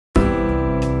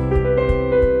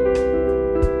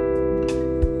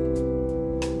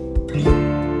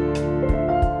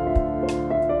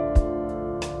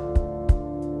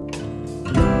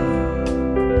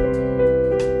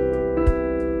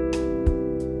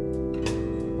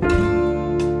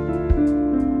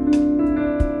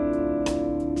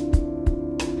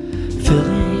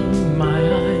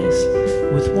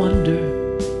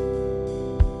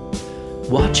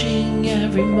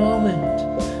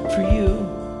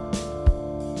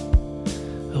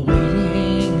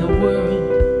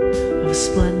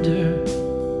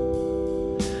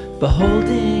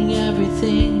beholding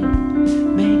everything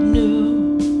made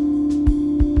new,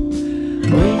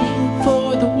 waiting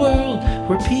for the world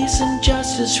where peace and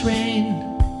justice reign,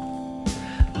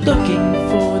 looking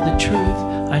for the truth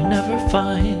I never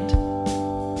find,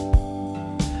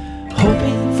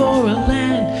 hoping for a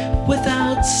land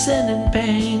without sin and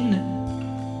pain,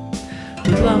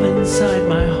 with love inside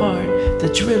my heart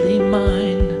that's really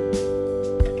mine.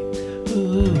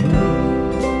 Ooh.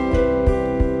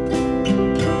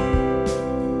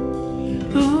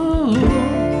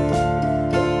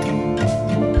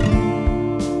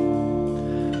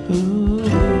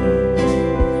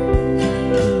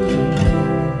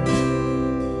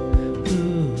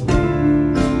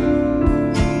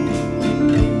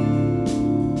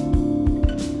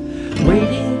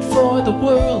 Waiting for the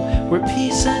world where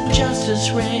peace and justice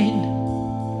reign,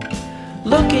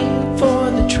 looking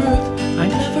for the truth I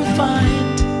never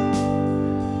find,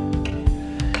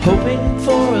 hoping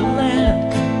for a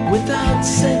land without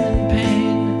sin and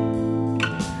pain,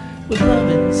 with love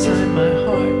inside my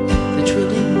heart that's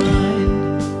really mine.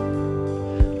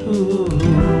 Ooh.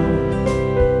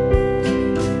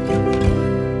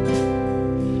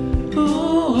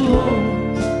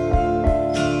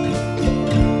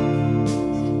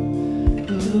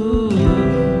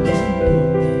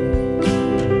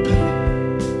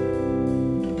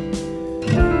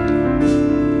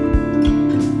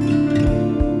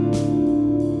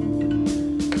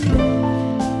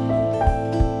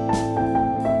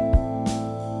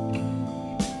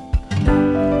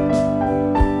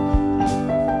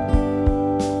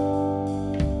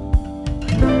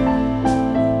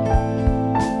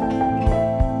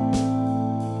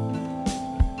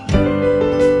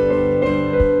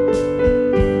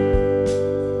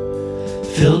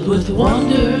 Filled with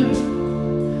wonder,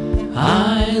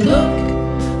 I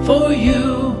look for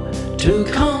you to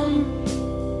come.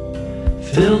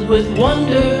 Filled with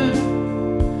wonder,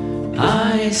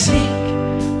 I seek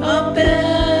a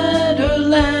better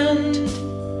land.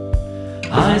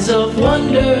 Eyes of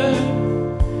wonder,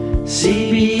 see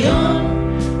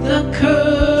beyond the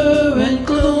current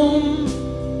gloom.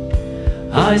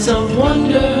 Eyes of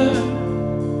wonder,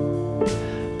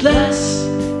 bless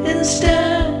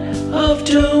instead of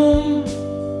doom.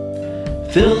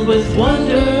 Filled with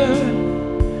wonder,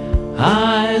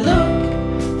 I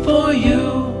look for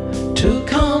you to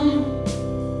come.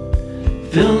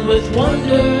 Filled with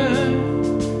wonder,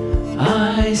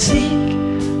 I seek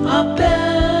a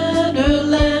better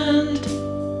land.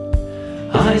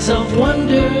 Eyes of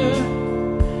wonder,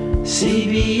 see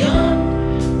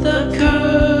beyond the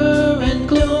current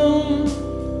gloom.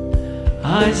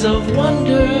 Eyes of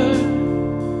wonder,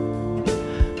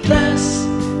 bless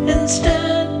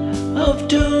instead of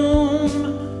doom.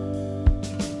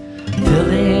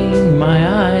 Filling my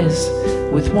eyes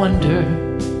with wonder,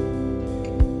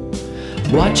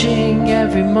 watching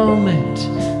every moment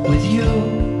with you,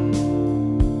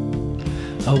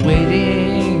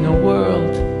 awaiting a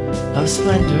world of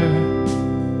splendor,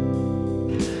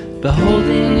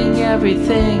 beholding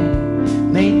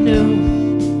everything made new,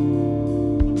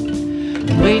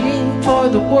 waiting for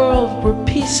the world where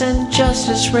peace and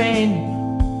justice reign,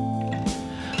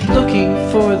 looking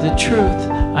for the truth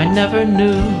I never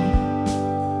knew,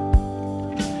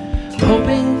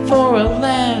 hoping for a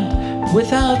land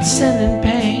without sin and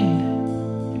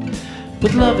pain,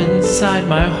 with love inside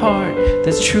my heart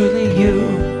that's truly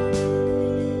you.